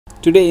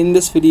Today in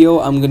this video,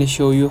 I'm going to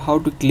show you how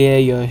to clear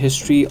your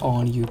history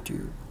on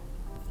YouTube.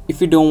 If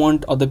you don't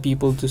want other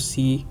people to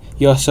see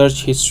your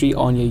search history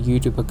on your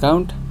YouTube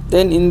account,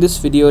 then in this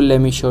video, let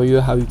me show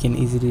you how you can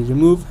easily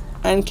remove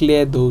and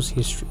clear those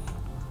history.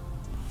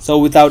 So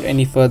without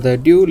any further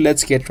ado,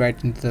 let's get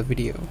right into the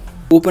video.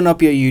 Open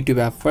up your YouTube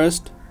app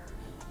first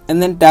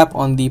and then tap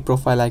on the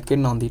profile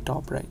icon on the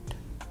top right.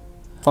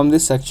 From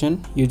this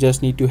section, you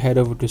just need to head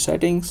over to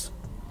settings,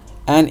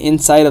 and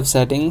inside of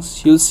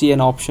settings, you'll see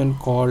an option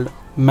called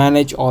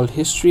manage all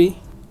history.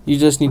 You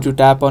just need to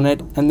tap on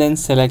it and then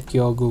select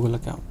your Google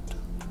account.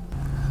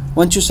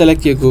 Once you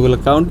select your Google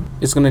account,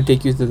 it's going to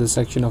take you to the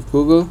section of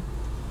Google.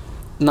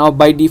 Now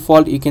by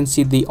default, you can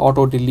see the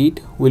auto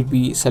delete will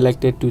be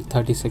selected to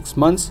 36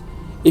 months.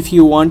 If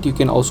you want, you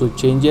can also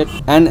change it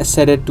and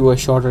set it to a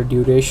shorter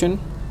duration,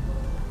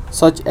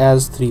 such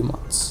as 3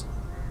 months.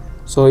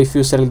 So if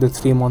you select the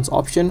 3 months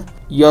option,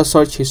 your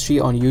search history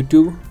on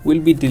YouTube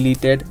will be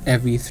deleted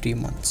every 3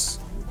 months.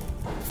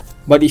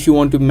 But if you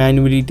want to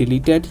manually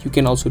delete it, you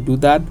can also do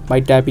that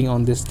by tapping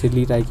on this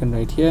delete icon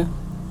right here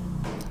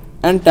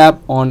and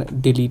tap on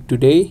delete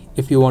today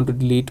if you want to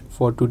delete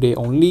for today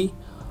only,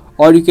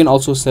 or you can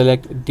also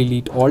select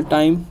delete all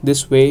time.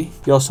 This way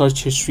your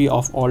search history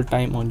of all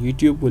time on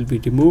YouTube will be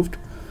removed,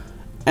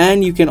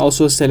 and you can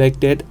also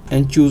select it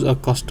and choose a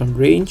custom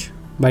range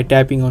by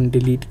tapping on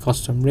delete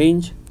custom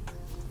range,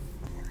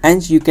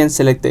 and you can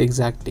select the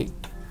exact date.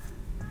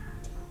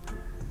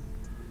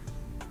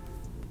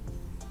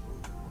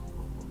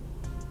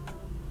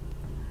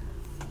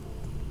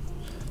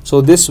 So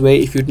this way,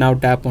 if you now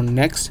tap on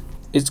next,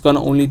 it's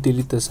gonna only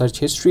delete the search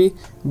history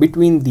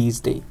between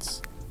these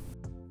dates.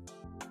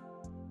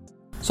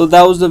 So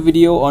that was the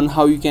video on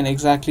how you can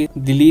exactly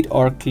delete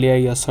or clear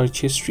your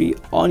search history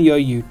on your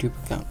YouTube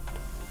account.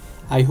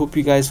 I hope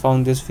you guys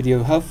found this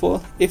video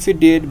helpful. If you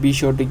did, be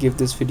sure to give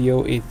this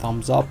video a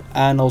thumbs up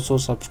and also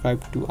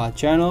subscribe to our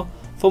channel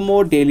for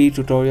more daily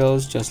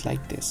tutorials just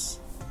like this.